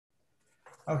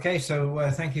Okay, so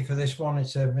thank you for this one.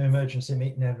 It's an emergency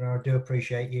meeting, and I do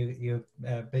appreciate you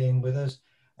being with us.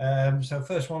 So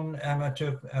first one,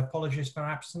 apologies for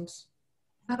absence.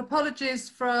 Had apologies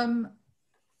from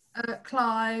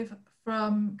Clive,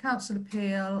 from Councillor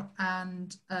Peel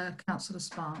and Councillor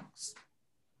Sparks.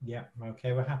 Yeah,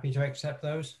 okay, we're happy to accept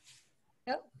those.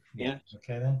 Yep. Yeah,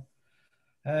 okay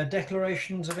then.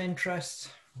 Declarations of interest.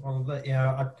 Well,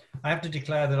 yeah, I have to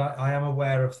declare that I am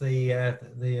aware of the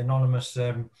anonymous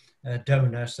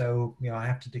donor, so I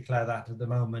have to declare that at the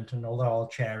moment. And although I'll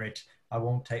chair it, I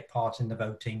won't take part in the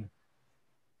voting.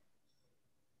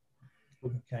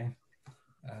 Okay.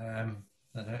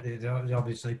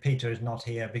 Obviously, Peter is not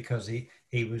here because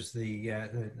he was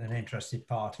an interested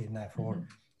party, and therefore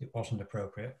it wasn't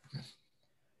appropriate.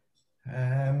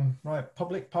 Right,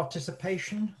 public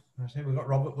participation. I see we've got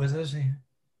Robert with us.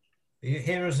 Are you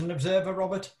here as an observer,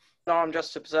 Robert? No, I'm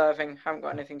just observing. Haven't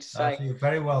got anything to say. You're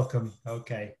very welcome.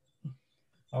 Okay.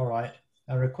 All right.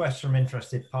 A request from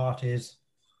interested parties?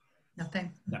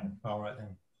 Nothing. No. All right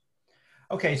then.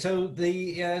 Okay. So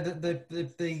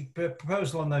the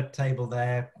proposal on the table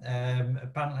there.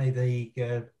 Apparently,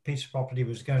 the piece of property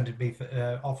was going to be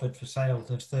offered for sale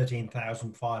at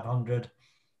 13,500,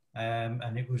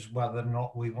 and it was whether or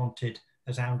not we wanted,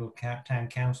 as Oundle Town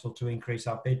Council, to increase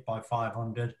our bid by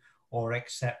 500. Or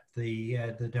accept the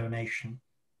donation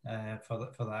for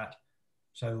that.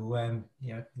 So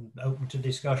open to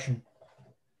discussion.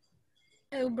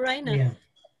 No brainer.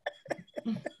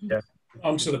 Yeah,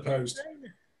 I'm still opposed.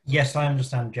 Yes, I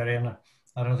understand, Jerry, and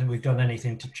I don't think we've done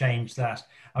anything to change that.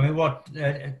 I mean, what?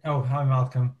 Oh, hi,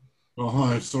 Malcolm. Oh,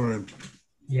 hi. Sorry.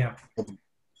 Yeah. So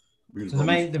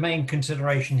the main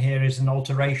consideration here is an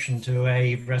alteration to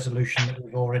a resolution that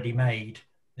we've already made.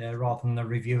 Rather than the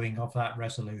reviewing of that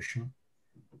resolution.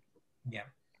 Yeah,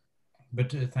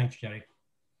 but thanks, Jerry.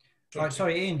 Right,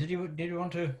 sorry, Ian, did you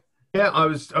want to? Yeah, I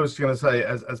was going to say,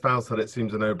 as Val said, it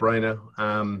seems a no-brainer.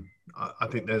 I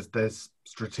think there's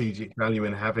strategic value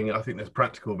in having it. I think there's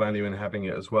practical value in having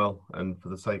it as well. And for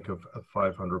the sake of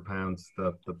 £500,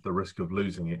 the risk of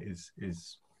losing it is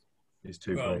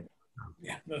too great.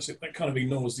 Yeah, that's it. That kind of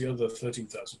ignores the other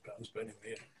 £13,000. But anyway,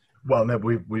 yeah. Well, no,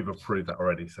 we've approved that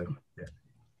already. So yeah.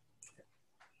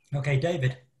 Okay,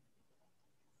 David.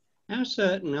 How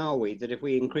certain are we that if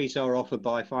we increase our offer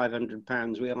by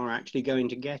 £500, we are actually going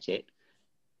to get it?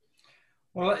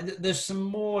 Well, there's some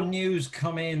more news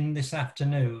come in this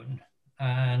afternoon,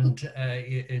 and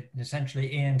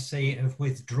essentially ENC have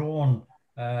withdrawn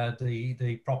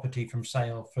the property from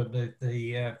sale for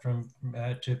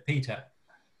to Peter.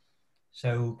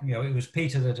 So it was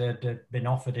Peter that had been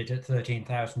offered it at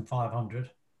 13,500.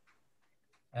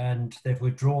 And they've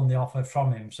withdrawn the offer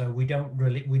from him, so we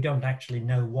don't actually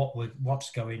know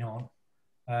what's going on.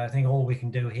 I think all we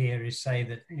can do here is say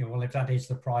that well, if that is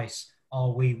the price, are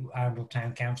we, Oundle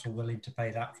Town Council, willing to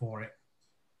pay that for it?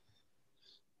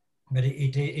 But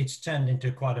it's turned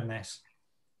into quite a mess.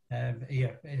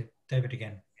 Yeah, David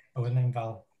again. Oh, and then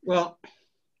Val. Well,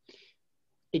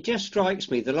 it just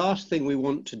strikes me the last thing we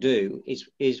want to do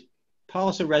is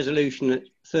pass a resolution at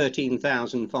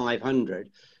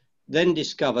 13,500. Then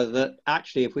discover that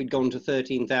actually if we'd gone to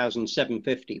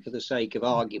 13,750 for the sake of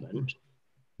argument,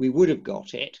 we would have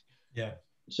got it. Yeah.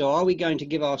 So are we going to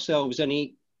give ourselves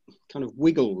any kind of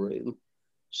wiggle room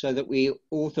so that we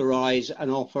authorise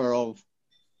an offer of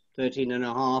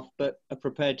 13.5 but are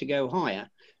prepared to go higher?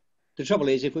 The trouble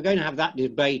is, if we're going to have that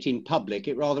debate in public,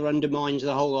 it rather undermines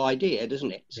the whole idea,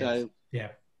 doesn't it? Yes. So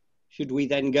yeah. Should we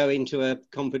then go into a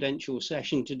confidential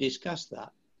session to discuss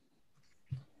that?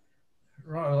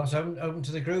 Right, well, that's open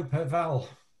to the group. Val.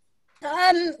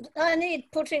 I need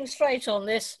putting straight on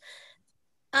this.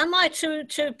 Am I to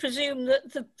presume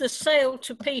that the sale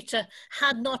to Peter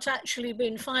had not actually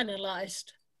been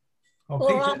finalised? Or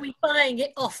Peter, are we buying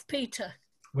it off Peter?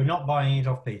 We're not buying it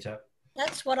off Peter.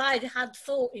 That's what I had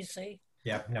thought, you see.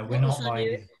 Yeah, no, we're not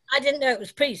buying it. I didn't know it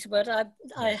was Peter, but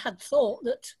I had thought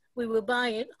that we were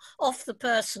buying it off the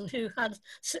person who had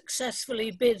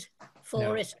successfully bid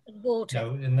for it and bought it.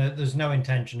 No, and there's no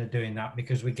intention of doing that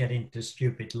because we get into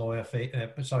stupid lawyer fee.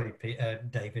 Sorry,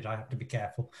 David, I have to be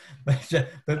careful.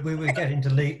 But we would get into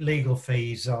legal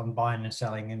fees on buying and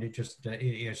selling, and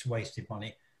it's wasted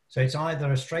money. So it's either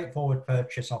a straightforward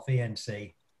purchase off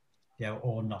ENC,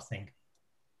 or nothing.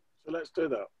 So let's do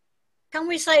that. Can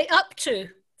we say up to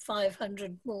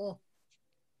 500 more?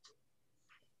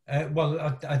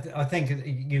 Well, I think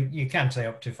you can say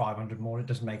up to 500 more. It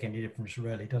doesn't make any difference,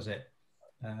 really, does it?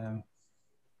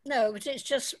 No, but it's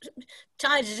just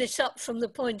tidies it up from the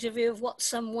point of view of what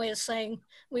some we're saying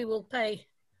we will pay.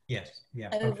 Yes, yeah.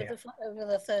 Over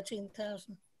the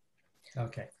 13,000.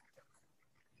 Okay.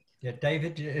 Yeah,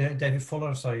 David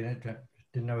Fuller. Sorry, I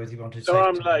didn't know if you wanted to say. So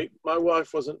I'm late. My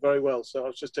wife wasn't very well, so I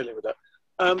was just dealing with that.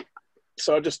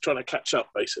 So I'm just trying to catch up,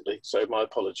 basically. So my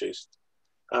apologies.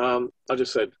 I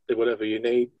just said whatever you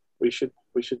need, we should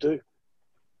do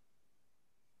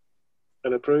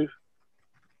and approve,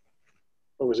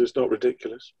 as long as it's not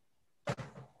ridiculous.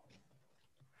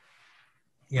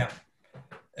 Yeah.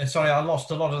 Sorry, I lost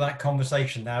a lot of that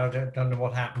conversation now. I don't know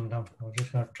what happened. I'm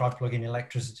just going to try plugging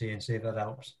electricity and see if that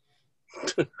helps.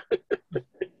 So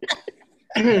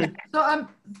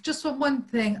just for one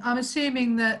thing, I'm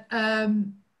assuming that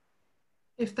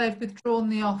if they've withdrawn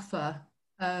the offer,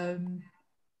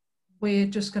 we're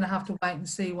just going to have to wait and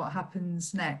see what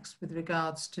happens next with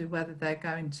regards to whether they're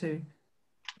going to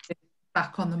be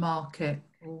back on the market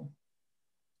or...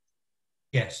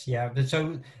 Yes, yeah.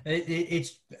 So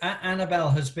it's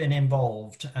Annabelle has been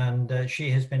involved, and she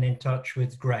has been in touch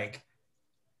with Greg.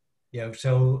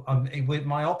 So with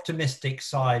my optimistic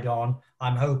side on,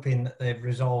 I'm hoping that they've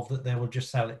resolved that they will just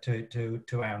sell it to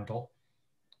Oundle.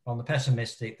 On the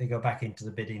pessimistic, they go back into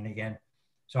the bidding again.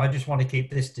 So I just want to keep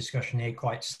this discussion here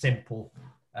quite simple.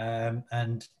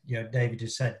 And David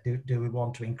has said, do we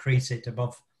want to increase it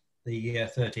above the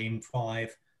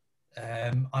 13.5?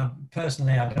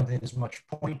 Personally, I don't think there's much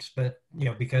point, but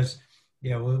because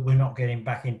we're not getting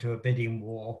back into a bidding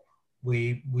war.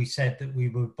 We said that we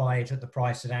would buy it at the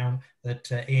price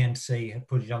that E&C had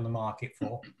put it on the market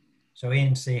for. So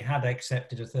E&C had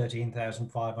accepted a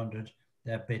 13,500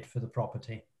 bid for the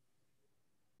property.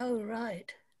 Oh,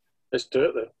 right. Let's do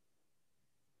it then.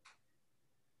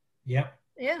 Yeah.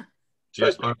 Yeah. So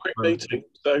it's a quick meeting,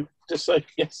 so just say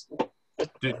yes.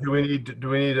 Do we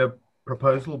need a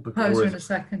proposal? Proposer and a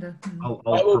seconder. I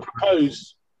will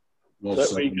propose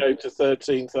that we go to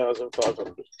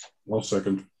 13,500. I'll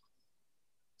second.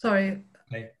 Sorry.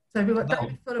 Okay. So we've got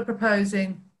David Fuller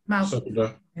proposing, Malcolm.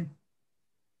 Seconder.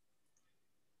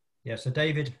 Yeah, so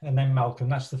David and then Malcolm.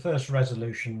 That's the first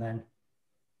resolution then.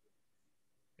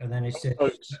 And then it's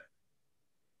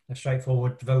a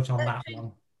straightforward vote on that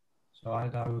one. So I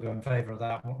would go in favour of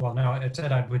that one. Well, no, it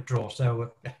said I'd withdraw,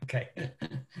 so okay.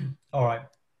 All right.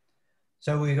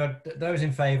 So we've got those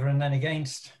in favour, and then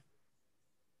against.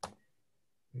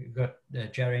 We've got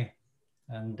Jerry,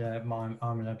 and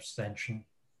I'm an abstention.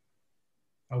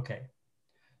 Okay.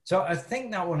 So I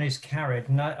think that one is carried,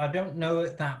 and I don't know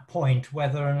at that point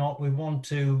whether or not we want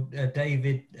to,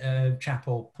 David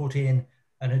Chappell, put in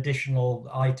an additional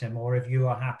item, or if you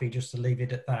are happy just to leave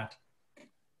it at that.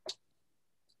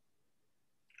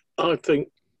 I think,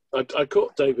 I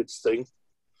caught David's thing.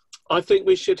 I think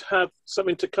we should have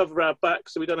something to cover our back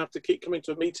so we don't have to keep coming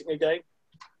to a meeting again.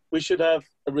 We should have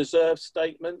a reserve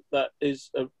statement that is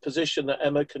a position that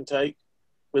Emma can take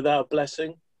with our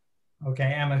blessing.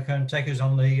 Okay, Emma can take us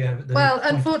on the well,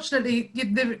 unfortunately,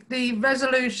 the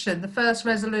resolution, the first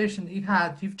resolution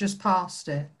that you've just passed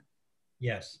it.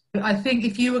 Yes. I think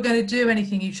if you were going to do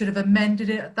anything, you should have amended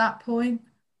it at that point.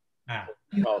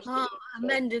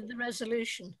 Amended the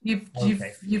resolution. You've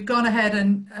gone ahead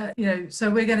and so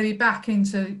we're going to be back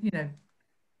into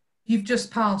you've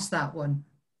just passed that one.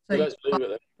 So let's leave it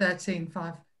then.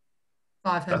 13,500.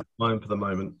 That's fine for the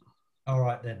moment. All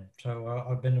right then. So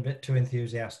I've been a bit too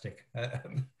enthusiastic.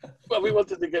 Well, we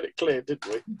wanted to get it clear, didn't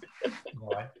we?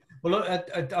 All right. Well, look,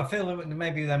 I feel that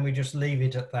maybe then we just leave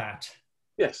it at that.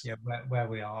 Yes. Yeah, where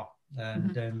we are,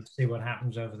 and see what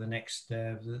happens over the next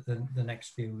the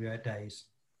next few days.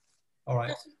 All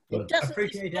right. I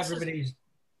appreciate everybody's.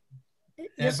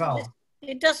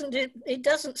 It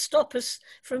doesn't stop us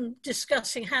from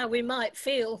discussing how we might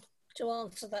feel to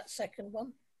answer that second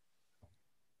one.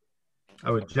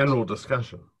 Oh, a general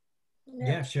discussion.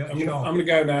 Yeah, sure. I'm going to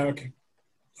go now. Okay.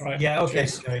 All right. Yeah. Okay.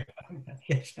 Yes. Sorry.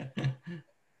 Yes.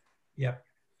 Yeah.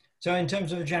 So in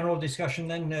terms of a general discussion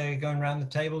then, going around the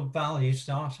table, Val, you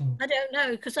start. I don't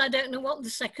know, because I don't know what the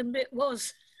second bit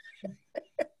was.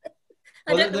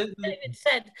 I Well, don't know what David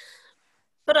said,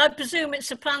 but I presume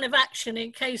it's a plan of action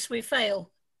in case we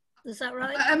fail. Is that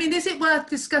right? I mean, is it worth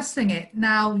discussing it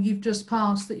now you've just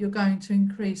passed that you're going to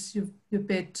increase your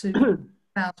bid to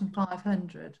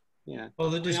 1,500? Yeah. Well,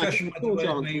 the discussion the short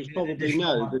answer is probably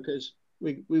no, because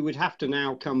we would have to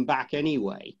now come back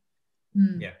anyway.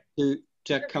 Yeah.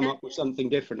 To come up with something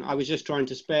different. I was just trying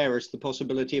to spare us the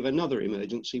possibility of another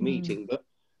emergency meeting, but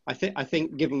I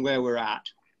think given where we're at,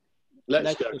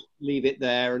 let's just leave it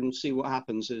there and see what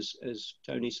happens, as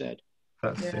Tony said.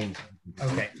 Okay.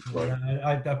 Well,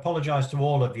 I apologise to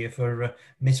all of you for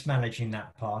mismanaging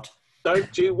that part.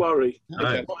 Don't you worry.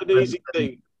 It's not an easy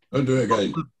thing. Don't do it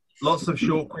again. Lots of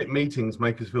short, quick meetings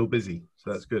make us feel busy,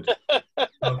 so that's good.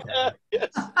 Okay. Yes.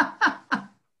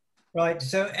 Right.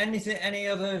 So, any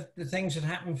other things that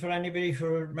happened for anybody?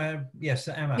 For yes,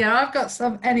 Emma. Yeah, I've got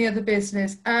any other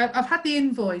business. I've had the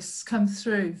invoice come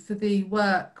through for the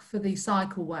work for the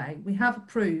cycleway. We have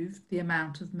approved the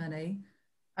amount of money.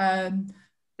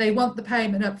 They want the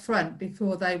payment up front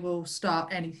before they will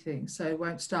start anything, so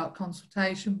won't start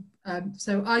consultation.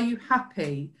 So, are you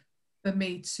happy for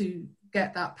me to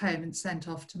get that payment sent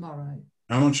off tomorrow?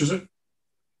 How much is it?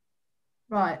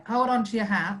 Right, hold on to your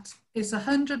hat. It's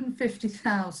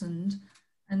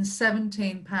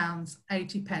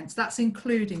 £150,017.80. That's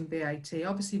including VAT.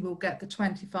 Obviously, we'll get the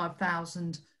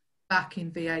 25,000 back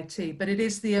in VAT, but it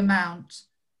is the amount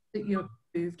that you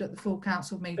approved at the full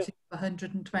council meeting of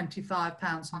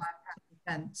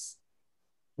 £125.50.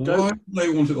 Why do they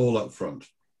want it all up front?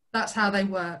 That's how they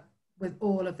work with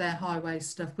all of their highway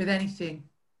stuff. With anything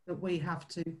that we have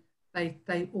to,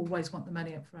 they always want the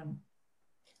money up front.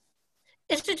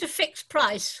 Is it a fixed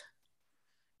price?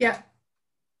 Yeah.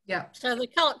 Yeah. So they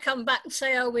can't come back and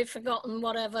say, oh, we've forgotten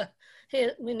whatever.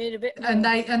 Here, we need a bit more. And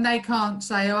they can't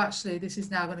say, oh, actually, this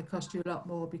is now going to cost you a lot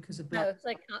more because of that. No,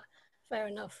 they can't. Fair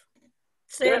enough.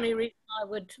 It's the only reason I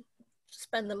would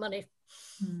spend the money.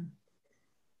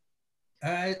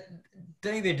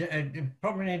 David,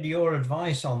 probably need your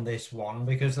advice on this one,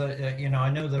 because you know, I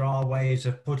know there are ways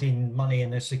of putting money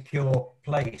in a secure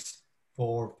place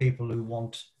for people who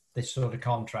want this sort of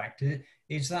contract.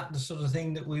 Is that the sort of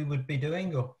thing that we would be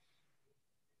doing, or?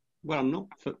 Well, I'm not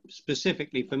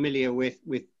specifically familiar with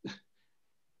if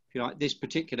you like, this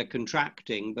particular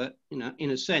contracting, but you know,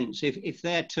 in a sense, if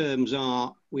their terms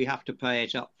are we have to pay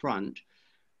it up front,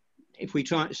 if we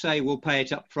try to say we'll pay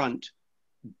it up front,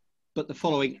 but the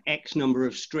following X number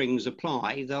of strings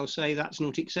apply, they'll say that's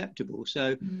not acceptable.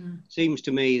 So it seems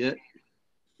to me that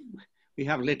we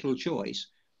have little choice.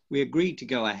 We agreed to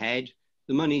go ahead.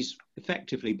 The money's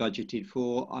effectively budgeted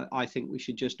for. I think we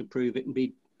should just approve it and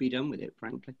be done with it,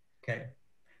 frankly. Okay.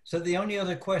 So the only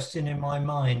other question in my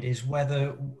mind is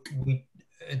whether we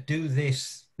do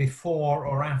this before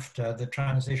or after the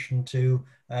transition to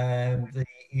the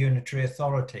unitary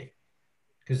authority.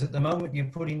 Because at the moment you're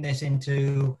putting this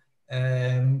into,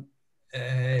 I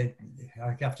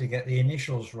have to get the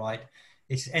initials right,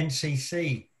 it's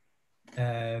NCC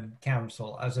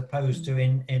Council, as opposed to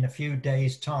in a few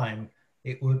days' time,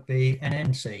 it would be an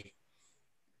NC.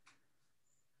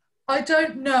 I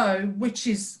don't know which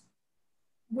is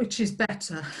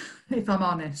better, if I'm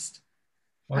honest.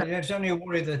 Well, there's only a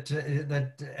worry that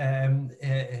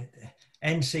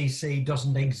NCC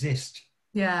doesn't exist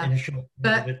in a short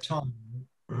period of time.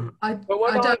 I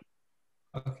don't.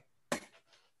 Okay.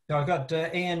 So I've got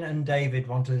Ian and David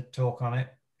want to talk on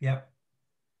it. Yep.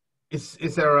 Is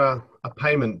there a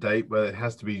payment date where it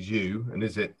has to be due, and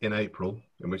is it in April?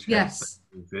 In which case yes,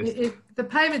 the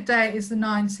payment date is the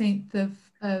 19th of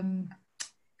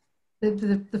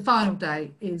the final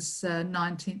date is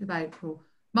 19th of April.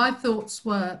 My thoughts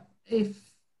were,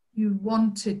 if you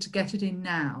wanted to get it in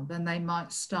now, then they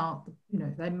might start.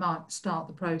 They might start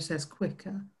the process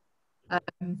quicker.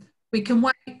 We can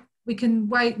wait. We can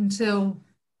wait until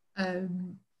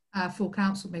our full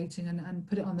council meeting and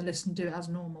put it on the list and do it as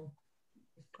normal.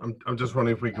 I'm just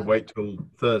wondering if we could wait till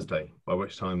Thursday, by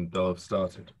which time they'll have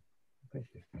started. Thank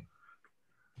you.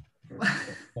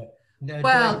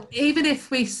 Well, even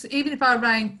if we get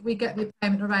the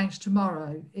payment arranged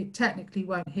tomorrow, it technically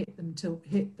won't hit them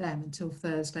until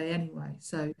Thursday anyway.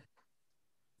 So,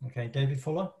 okay, David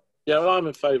Fuller. Yeah, well, I'm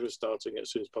in favour of starting it as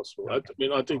soon as possible. I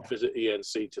mean, I did visit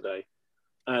ENC today,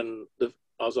 and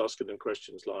I was asking them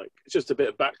questions like, it's just a bit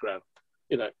of background.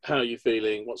 You know, how are you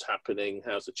feeling? What's happening?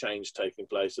 How's the change taking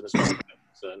place? And as far as I'm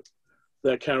concerned,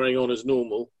 they're carrying on as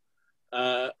normal.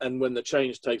 And when the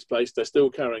change takes place, they're still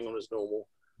carrying on as normal.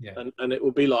 Yeah. And it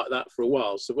will be like that for a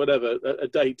while. So whatever, a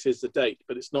date is the date,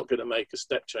 but it's not going to make a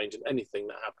step change in anything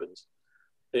that happens.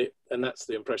 And that's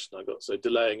the impression I got. So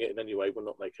delaying it in any way will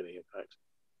not make any impact.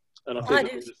 And I think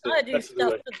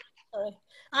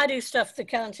I do stuff the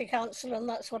county council, and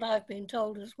that's what I've been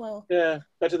told as well. Yeah,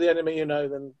 better the enemy you know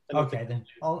than anything. Okay, then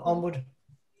onward.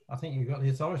 I think you've got the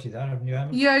authority there, haven't you,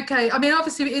 Emma? Yeah, okay. I mean,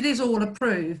 obviously it is all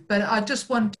approved, but I just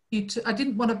want you to, I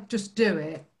didn't want to just do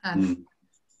it and,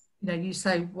 you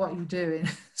say, what are you doing,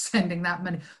 sending that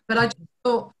money? But I just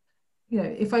thought,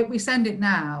 if we send it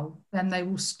now, then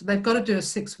they've got to do a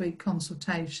 6-week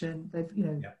consultation,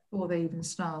 before they even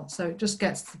start. So it just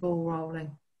gets the ball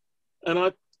rolling.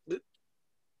 And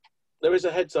there is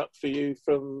a heads up for you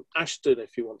from Ashton,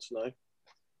 if you want to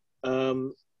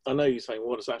know. I know you're saying, well,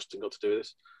 what has Ashton got to do with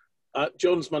this?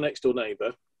 John's my next door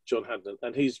neighbour, John Hadden,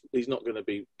 and he's not going to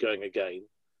be going again.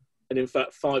 And in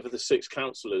fact, 5 of the 6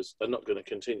 councillors are not going to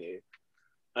continue.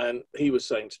 And he was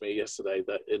saying to me yesterday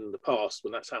that in the past,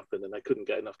 when that's happened and they couldn't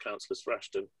get enough councillors for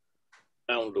Ashton,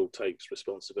 Oundle takes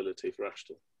responsibility for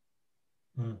Ashton.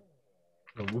 Mm.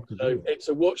 So it's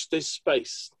a watch this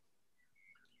space.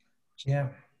 Yeah.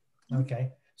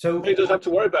 Okay. So he doesn't have to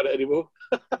worry about it anymore.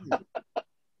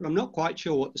 I'm not quite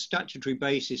sure what the statutory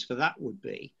basis for that would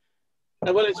be.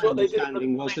 No, well, it's My what they did.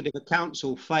 understanding was that if a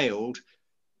council failed,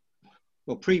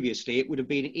 well, previously it would have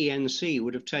been ENC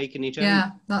would have taken it over.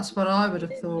 Yeah, that's what I would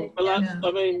have thought. Well, Yeah.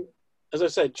 I mean, as I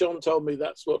said, John told me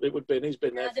that's what it would be, and he's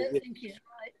been there I for don't years. think he's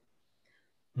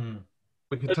right.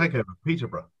 We could take over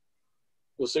Peterborough.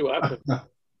 We'll see what happens.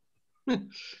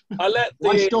 I let the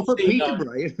Why stop at ENC know.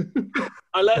 Peterborough?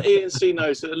 I let ENC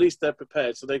know, so at least they're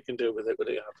prepared, so they can deal with it when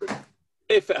it happens,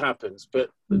 if it happens.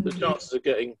 But the chances of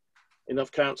getting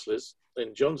enough councillors,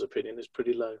 in John's opinion, is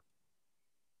pretty low.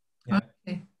 Yeah.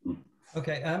 Okay.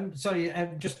 Okay. Sorry.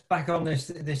 Just back on this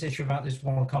issue about this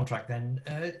one contract. Then,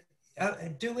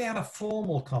 do we have a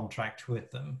formal contract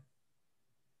with them?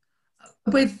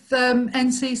 With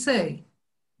NCC?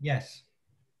 Yes.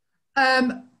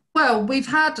 Well, we've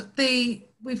had the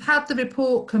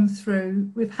report come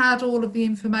through. We've had all of the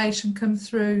information come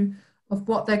through of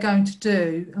what they're going to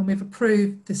do, and we've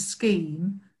approved the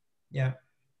scheme. Yeah.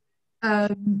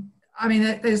 I mean,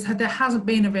 there hasn't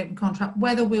been a written contract.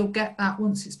 Whether we'll get that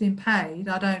once it's been paid,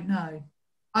 I don't know.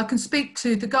 I can speak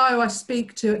to the guy who I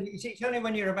speak to. It's only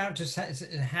when you're about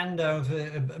to hand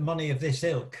over money of this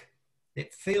ilk,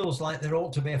 it feels like there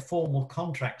ought to be a formal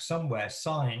contract somewhere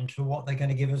signed for what they're going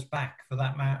to give us back for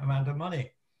that amount of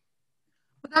money.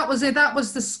 But that was it. That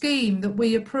was the scheme that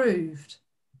we approved.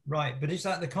 Right, but is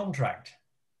that the contract?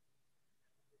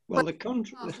 Well, the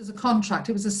contract was a contract.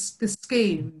 It was the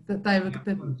scheme that they were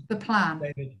the plan.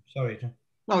 David, sorry.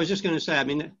 I was just going to say, I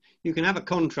mean, you can have a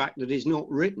contract that is not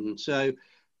written. So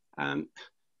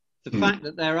the fact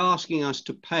that they're asking us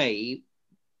to pay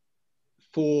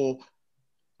for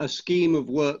a scheme of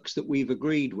works that we've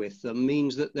agreed with them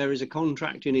means that there is a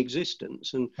contract in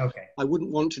existence. And okay. I wouldn't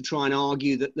want to try and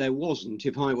argue that there wasn't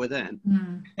if I were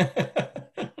them.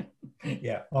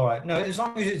 Yeah, all right. No, as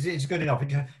long as it's good enough.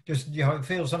 It just, you know, it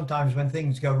feels sometimes when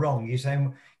things go wrong, you're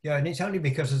saying, yeah, and it's only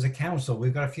because as a council,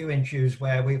 we've got a few issues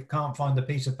where we can't find the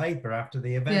piece of paper after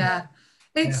the event. Yeah,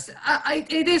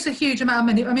 it is a huge amount of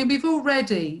money. I mean, we've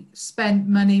already spent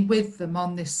money with them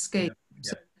on this scheme,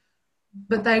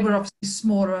 but they were obviously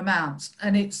smaller amounts,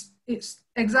 and it's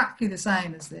exactly the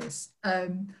same as this. I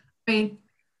mean,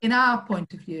 in our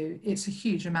point of view, it's a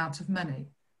huge amount of money.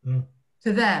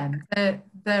 To them,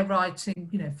 they're writing,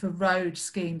 you know, for road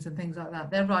schemes and things like that.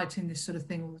 They're writing this sort of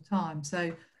thing all the time.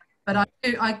 So, but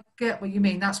I get what you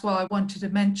mean. That's why I wanted to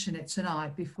mention it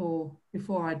tonight before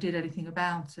I did anything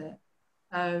about it.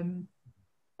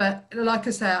 But like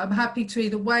I say, I'm happy to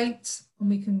either wait and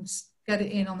we can get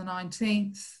it in on the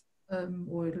 19th,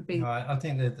 or it'll be. I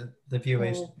think the view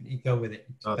is you go with it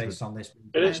based on this.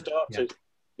 It is started.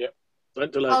 Yeah. Don't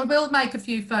delay. I will make a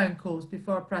few phone calls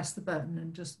before I press the button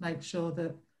and just make sure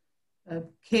that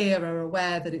Kier are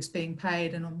aware that it's being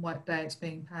paid and on what day it's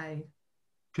being paid.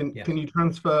 Can you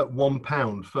transfer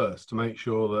 £1 first to make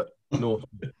sure that North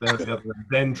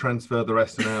then transfer the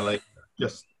rest an hour later?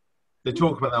 Just they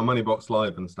talk about our money box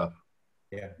live and stuff.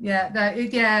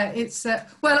 It's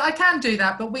well, I can do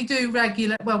that, but we do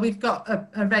regular. Well, we've got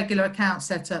a regular account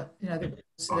set up. You know,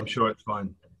 I'm sure it's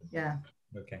fine. Yeah.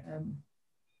 Okay.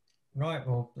 Right.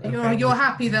 Well, you're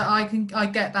happy that I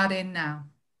get that in now.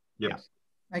 Yes.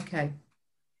 Okay.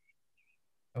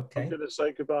 I'm going to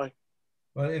say goodbye.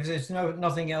 Well, if there's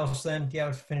nothing else, then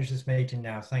let's finish this meeting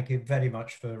now. Thank you very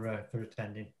much for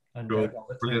attending. And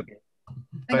brilliant.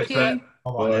 Thank you.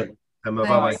 Bye.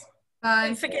 Bye.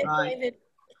 Don't forget, David.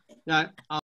 No.